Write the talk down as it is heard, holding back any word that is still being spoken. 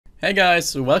Hey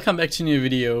guys, welcome back to a new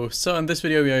video. So in this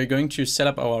video we are going to set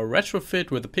up our retrofit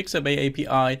with the Pixabay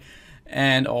API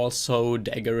and also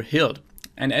Dagger Hilt.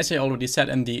 And as I already said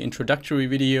in the introductory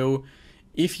video,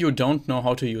 if you don't know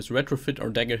how to use retrofit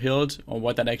or Dagger Hilt or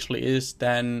what that actually is,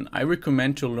 then I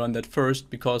recommend to learn that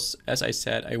first, because as I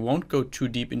said, I won't go too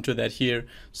deep into that here,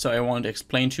 so I won't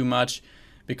explain too much,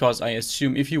 because I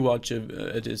assume if you watch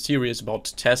a series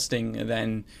about testing,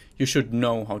 then you should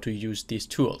know how to use these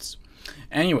tools.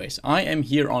 Anyways, I am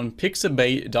here on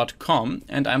pixabay.com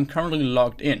and I'm currently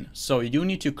logged in. So you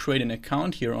need to create an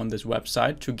account here on this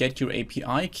website to get your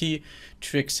API key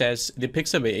to access the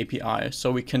Pixabay API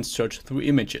so we can search through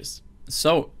images.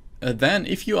 So then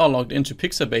if you are logged into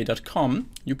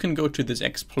pixabay.com, you can go to this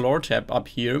Explore tab up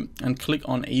here and click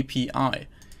on API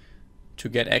to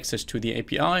get access to the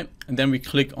API. And then we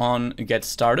click on Get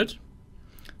Started.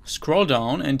 Scroll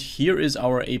down and here is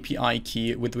our API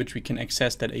key with which we can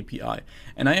access that API.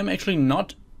 And I am actually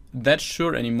not that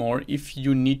sure anymore if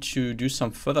you need to do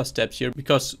some further steps here,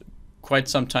 because quite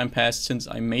some time passed since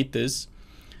I made this.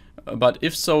 But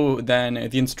if so, then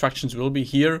the instructions will be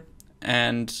here.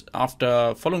 And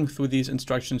after following through these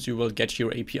instructions, you will get your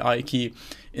API key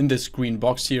in this green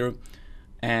box here.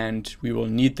 And we will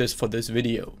need this for this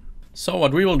video. So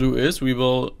what we will do is we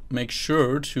will make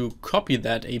sure to copy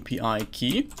that API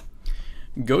key,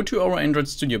 go to our Android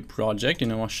Studio project in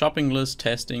our shopping list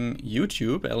testing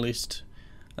YouTube, at least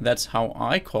that's how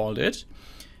I called it.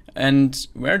 And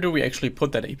where do we actually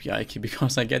put that API key?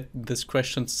 Because I get this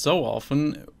question so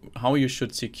often, how you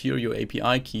should secure your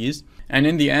API keys. And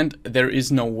in the end, there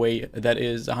is no way that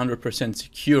is 100%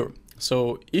 secure.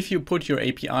 So if you put your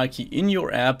API key in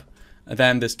your app,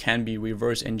 then this can be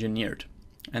reverse engineered.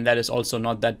 And that is also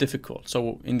not that difficult.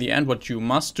 So in the end, what you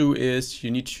must do is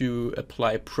you need to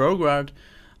apply ProGuard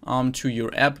to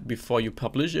your app before you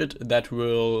publish it. That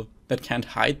can't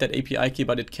hide that API key,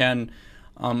 but it can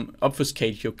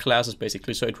obfuscate your classes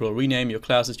basically. So it will rename your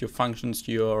classes, your functions,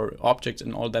 your objects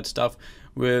and all that stuff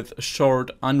with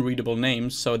short unreadable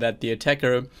names so that the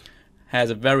attacker has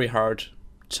a very hard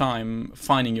time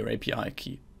finding your API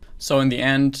key. So in the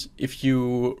end, if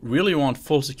you really want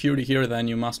full security here, then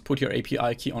you must put your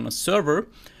API key on a server.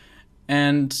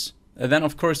 And then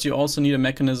of course you also need a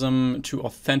mechanism to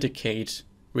authenticate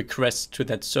requests to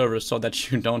that server so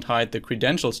that you don't hide the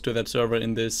credentials to that server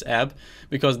in this app,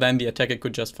 because then the attacker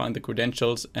could just find the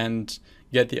credentials and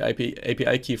get the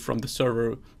API key from the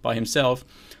server by himself.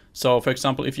 So for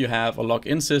example, if you have a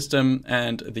login system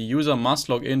and the user must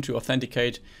log in to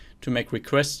authenticate to make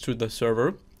requests to the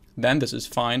server, then this is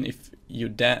fine if you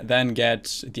then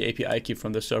get the API key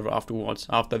from the server afterwards,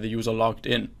 after the user logged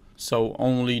in. So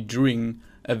only during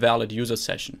a valid user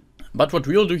session. But what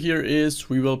we'll do here is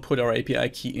we will put our API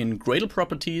key in Gradle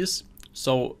properties.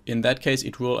 So in that case,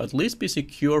 it will at least be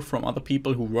secure from other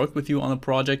people who work with you on a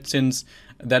project, since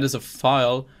that is a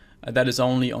file that is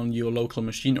only on your local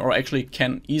machine, or actually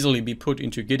can easily be put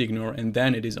into Git Ignore, and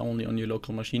then it is only on your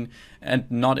local machine and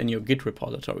not in your Git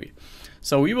repository.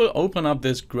 So we will open up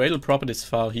this Gradle properties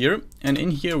file here, and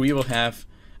in here we will have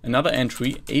another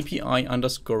entry,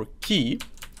 API_key,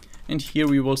 and here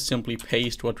we will simply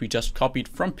paste what we just copied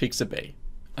from Pixabay.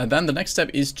 And then the next step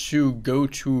is to go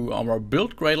to our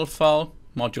build Gradle file,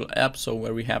 module app, so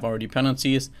where we have our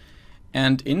dependencies.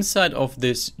 And inside of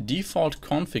this default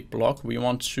config block, we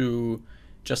want to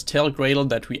just tell Gradle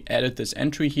that we added this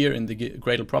entry here in the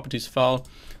Gradle properties file.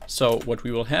 So what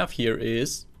we will have here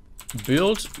is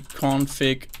build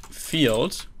config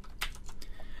field,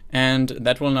 and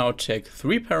that will now take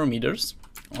 3 parameters.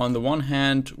 On the one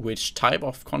hand, which type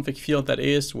of config field that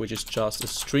is, which is just a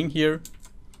string here.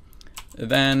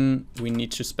 Then we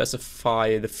need to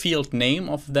specify the field name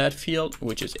of that field,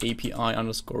 which is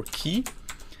API_key.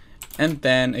 And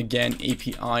then again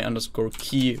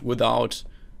API_key without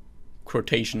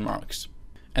quotation marks.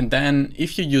 And then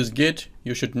if you use Git,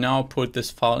 you should now put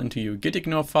this file into your Git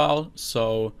Ignore file.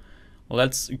 So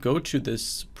let's go to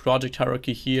this project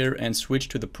hierarchy here and switch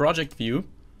to the project view.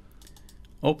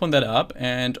 Open that up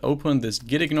and open this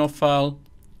Git Ignore file,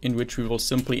 in which we will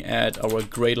simply add our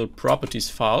Gradle properties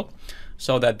file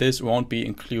so that this won't be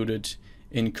included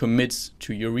in commits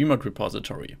to your remote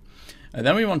repository. And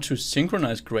then we want to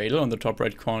synchronize Gradle on the top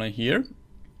right corner here.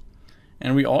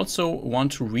 And we also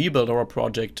want to rebuild our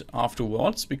project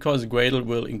afterwards, because Gradle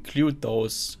will include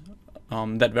those,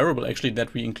 that variable actually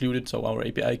that we included, so our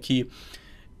API key,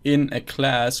 in a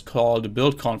class called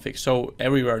build config. So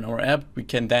everywhere in our app, we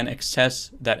can then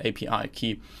access that API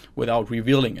key without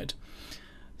revealing it.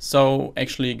 So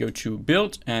actually go to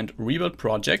build and rebuild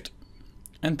project,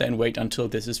 and then wait until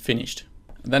this is finished.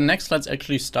 Then next, let's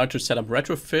actually start to set up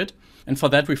Retrofit. And for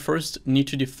that, we first need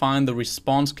to define the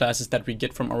response classes that we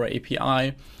get from our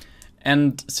API.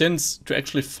 And since to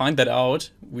actually find that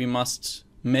out, we must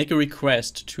make a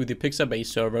request to the Pixabay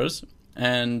servers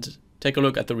and take a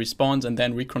look at the response and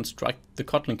then reconstruct the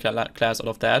Kotlin class out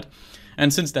of that.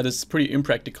 And since that is pretty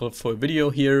impractical for a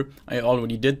video here, I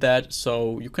already did that.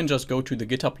 So you can just go to the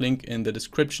GitHub link in the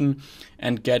description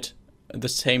and get the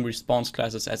same response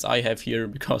classes as I have here,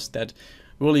 because that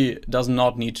really does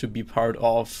not need to be part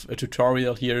of a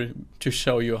tutorial here to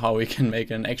show you how we can make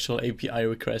an actual API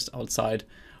request outside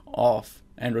of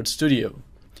Android Studio.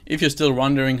 If you're still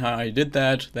wondering how I did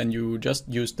that, then you just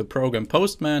use the program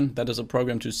Postman. That is a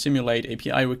program to simulate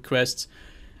API requests,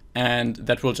 and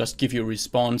that will just give you a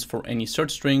response for any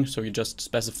search string. So you just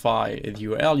specify the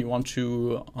URL you want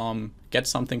to get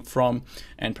something from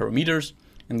and parameters,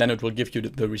 and then it will give you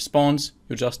the response.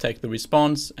 You just take the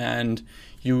response and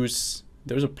use,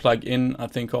 there's a plugin I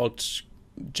think called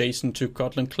JSON to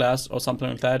Kotlin class or something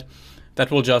like that. That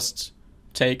will just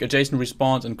take a JSON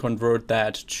response and convert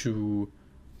that to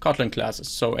Kotlin classes.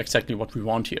 So exactly what we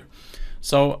want here.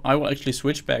 So I will actually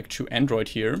switch back to Android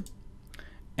here.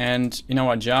 And in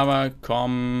our Java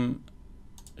com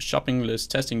shopping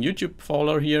list testing YouTube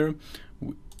folder here,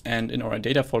 and in our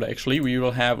data folder actually, we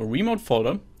will have a remote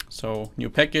folder. So new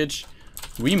package,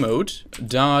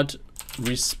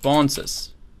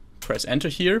 remote.responses. Press enter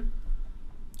here.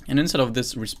 And instead of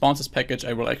this responses package,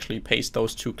 I will actually paste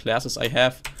those two classes I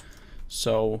have.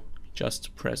 So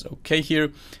just press OK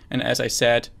here. And as I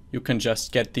said, you can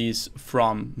just get these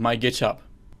from my GitHub.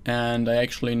 And I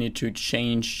actually need to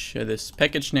change this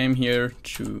package name here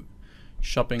to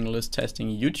shopping list testing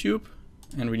YouTube.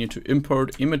 And we need to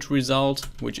import image result,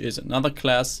 which is another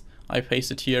class I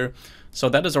pasted here. So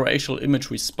that is our actual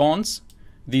image response.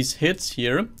 These hits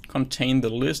here contain the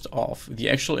list of the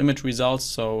actual image results.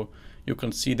 So you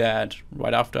can see that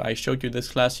right after I showed you this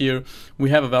class here, we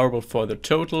have a variable for the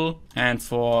total and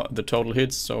for the total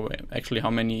hits. So actually how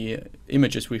many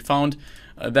images we found.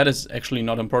 That is actually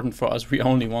not important for us. We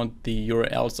only want the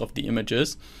URLs of the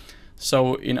images.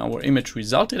 So in our image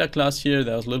result data class here,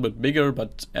 that's a little bit bigger,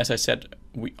 but as I said,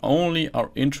 we only are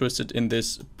interested in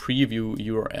this preview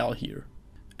URL here.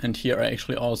 And here I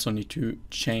actually also need to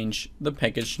change the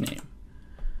package name.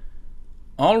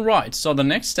 Alright, so the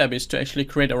next step is to actually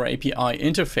create our API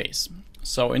interface.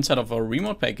 So inside of our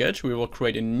remote package, we will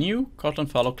create a new Kotlin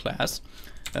follow class.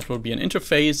 That will be an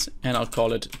interface, and I'll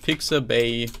call it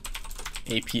Pixabay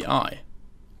API.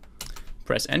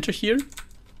 Press enter here.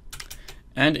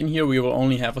 And in here we will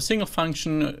only have a single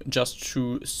function just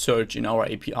to search in our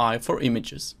API for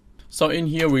images. So in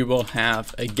here we will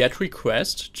have a GET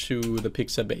request to the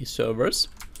Pixabay servers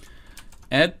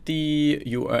at the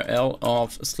URL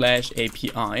of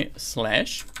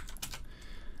 /API/,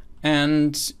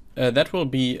 and that will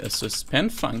be a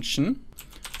suspend function,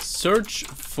 search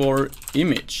for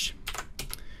image.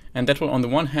 And that will on the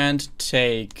one hand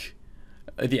take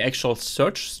the actual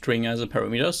search string as a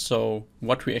parameter, so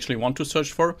what we actually want to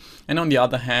search for, and on the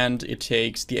other hand it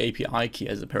takes the API key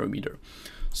as a parameter.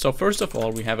 So first of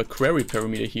all, we have a query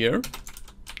parameter here,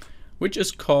 which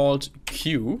is called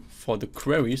Q for the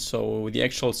query, so the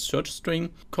actual search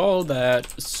string. Call that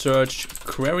search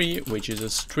query, which is a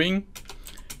string,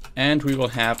 and we will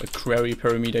have a query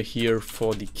parameter here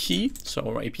for the key, so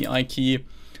our API key.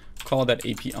 Call that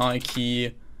API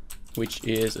key, which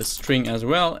is a string as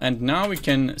well, and now we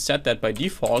can set that by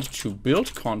default to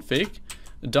build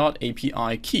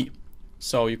config.API key.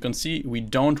 So you can see we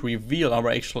don't reveal our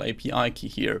actual API key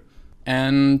here.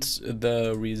 And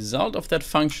the result of that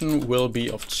function will be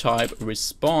of type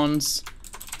response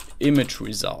image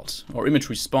result, or image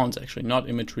response actually, not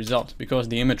image result, because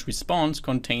the image response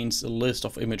contains a list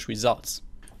of image results.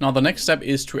 Now the next step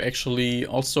is to actually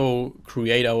also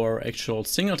create our actual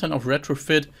singleton of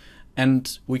Retrofit,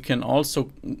 and we can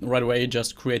also right away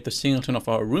just create the singleton of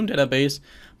our room database,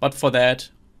 but for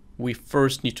that we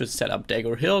first need to set up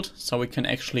Dagger Hilt so we can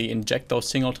actually inject those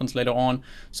singletons later on.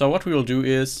 So what we will do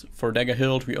is, for Dagger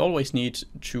Hilt, we always need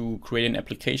to create an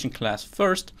application class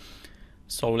first.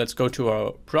 So let's go to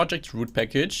our project root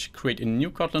package, create a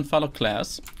new Kotlin follow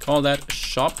class, call that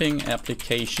shopping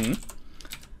application.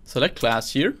 Select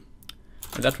class here,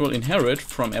 and that will inherit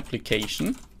from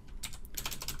application.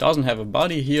 Doesn't have a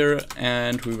body here,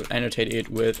 and we will annotate it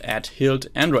with @Hilt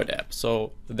Android app.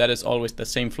 So that is always the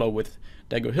same flow with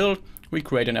Dagger Hilt. We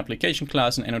create an application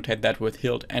class and annotate that with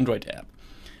Hilt Android app.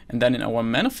 And then in our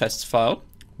manifests file,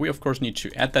 we of course need to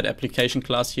add that application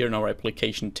class here in our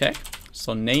application tag.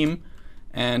 So name,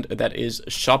 and that is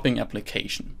shopping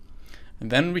application.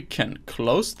 And then we can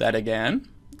close that again,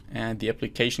 and the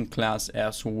application class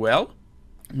as well.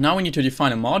 Now we need to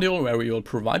define a module where we will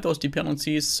provide those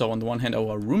dependencies. So on the one hand,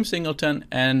 our room singleton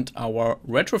and our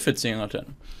retrofit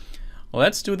singleton.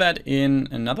 Let's do that in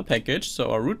another package. So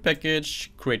our root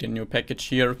package, create a new package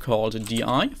here called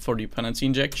DI for dependency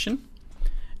injection.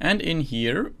 And in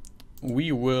here,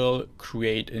 we will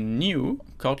create a new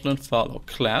Kotlin file or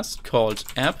class called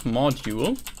app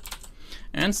module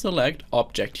and select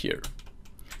object here.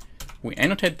 We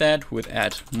annotate that with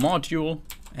add module,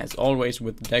 as always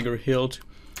with Dagger Hilt.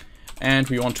 And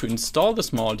we want to install this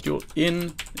module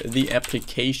in the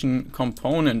application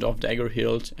component of Dagger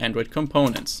Hilt Android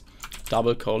components,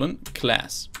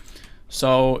 ;class.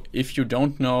 So if you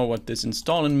don't know what this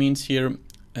installing means here,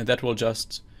 that will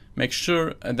just make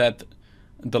sure that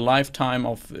the lifetime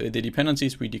of the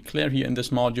dependencies we declare here in this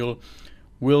module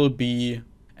will be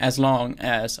as long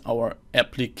as our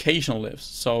application lives.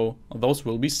 So those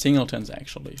will be singletons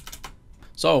actually.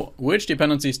 So which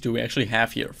dependencies do we actually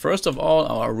have here? First of all,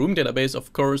 our room database,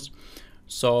 of course.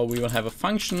 So we will have a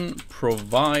function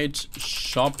provide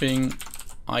shopping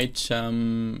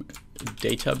item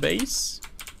database.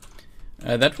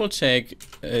 That will take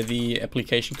the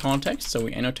application context. So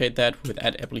we annotate that with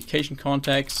add application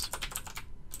context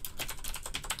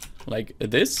like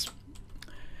this.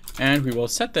 And we will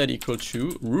set that equal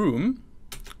to room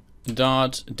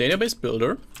dot database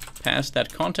builder. Pass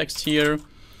that context here.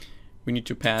 We need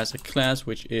to pass a class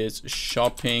which is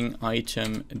shopping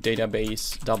item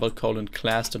database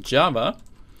 ;class.java,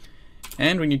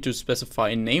 and we need to specify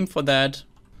a name for that.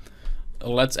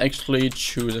 Let's actually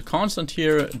choose a constant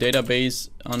here, database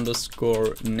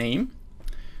underscore name.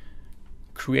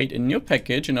 Create a new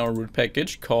package in our root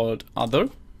package called other,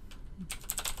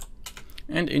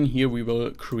 and in here we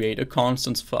will create a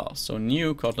constants file. So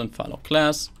new Kotlin file or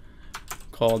class,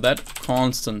 call that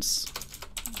constants.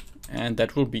 And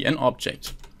that will be an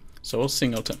object, so a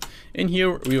singleton. In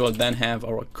here we will then have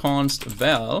our const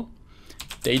val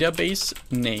database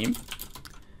name,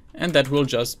 and that will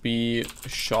just be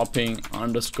shopping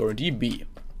underscore db.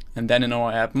 And then in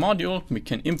our app module we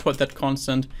can import that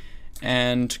constant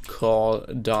and call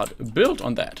 .build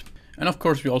on that. And of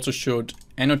course we also should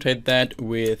annotate that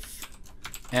with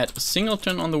add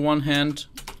singleton on the one hand,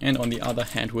 and on the other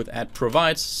hand with add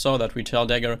provides, so that we tell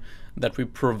Dagger that we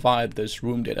provide this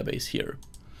room database here.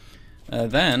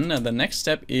 Then the next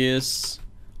step is,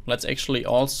 let's actually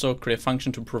also create a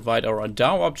function to provide our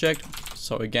DAO object.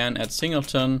 So again, add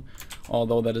singleton,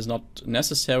 although that is not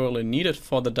necessarily needed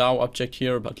for the DAO object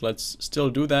here, but let's still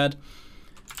do that.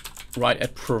 Right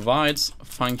at provides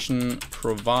function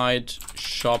provide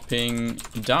shopping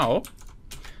DAO.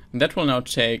 And that will now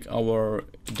take our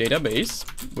database,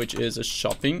 which is a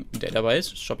shopping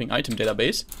database, shopping item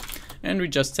database, and we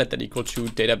just set that equal to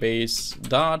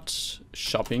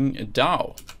database.shopping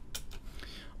DAO.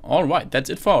 All right, that's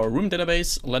it for our room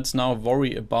database. Let's now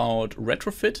worry about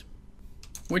retrofit,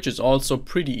 which is also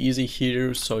pretty easy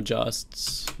here. So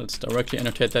just let's directly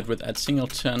annotate that with add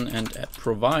singleton and add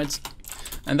provides.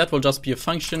 And that will just be a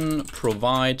function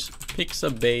provide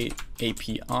Pixabay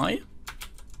API.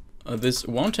 This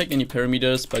won't take any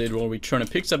parameters, but it will return a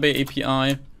Pixabay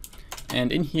API.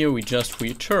 And in here we just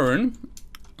return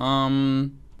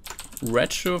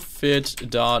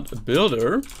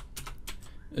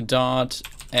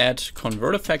retrofit.builder.add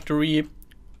converter factory,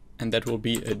 and that will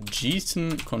be a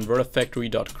JSON converter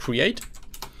factory.create.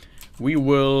 We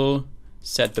will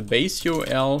set the base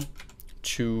URL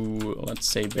to, let's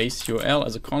say, base URL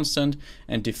as a constant,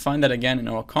 and define that again in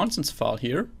our constants file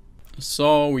here.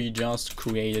 So we just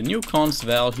create a new const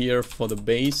val here for the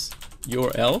base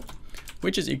URL,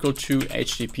 which is equal to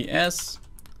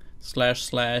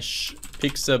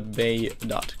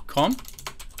https://pixabay.com,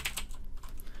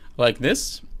 like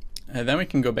this. And then we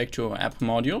can go back to our app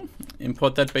module,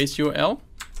 import that base URL.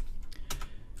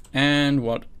 And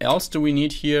what else do we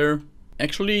need here?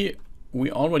 Actually,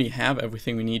 we already have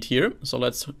everything we need here. So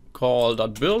let's call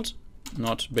 .build,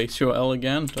 not base URL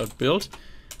again, .build,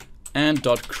 and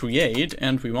 .create.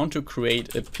 And we want to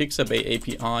create a Pixabay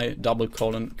API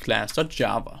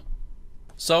 ;class.java.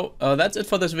 So that's it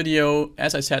for this video.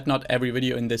 As I said, not every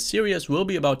video in this series will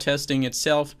be about testing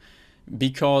itself,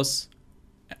 because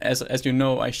as you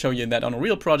know, I show you that on a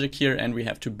real project here, and we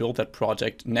have to build that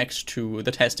project next to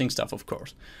the testing stuff, of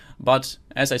course. But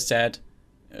as I said,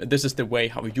 this is the way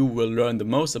how you will learn the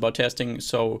most about testing.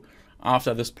 So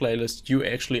after this playlist, you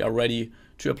actually are ready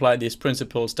to apply these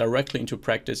principles directly into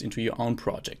practice into your own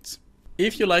projects.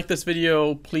 If you like this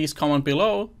video, please comment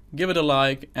below, give it a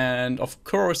like, and of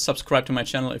course subscribe to my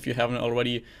channel if you haven't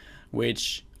already,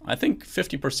 which I think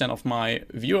 50% of my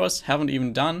viewers haven't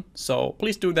even done. So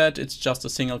please do that. It's just a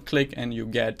single click and you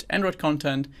get Android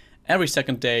content every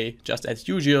second day, just as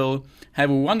usual. Have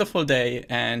a wonderful day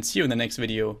and see you in the next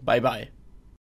video. Bye bye.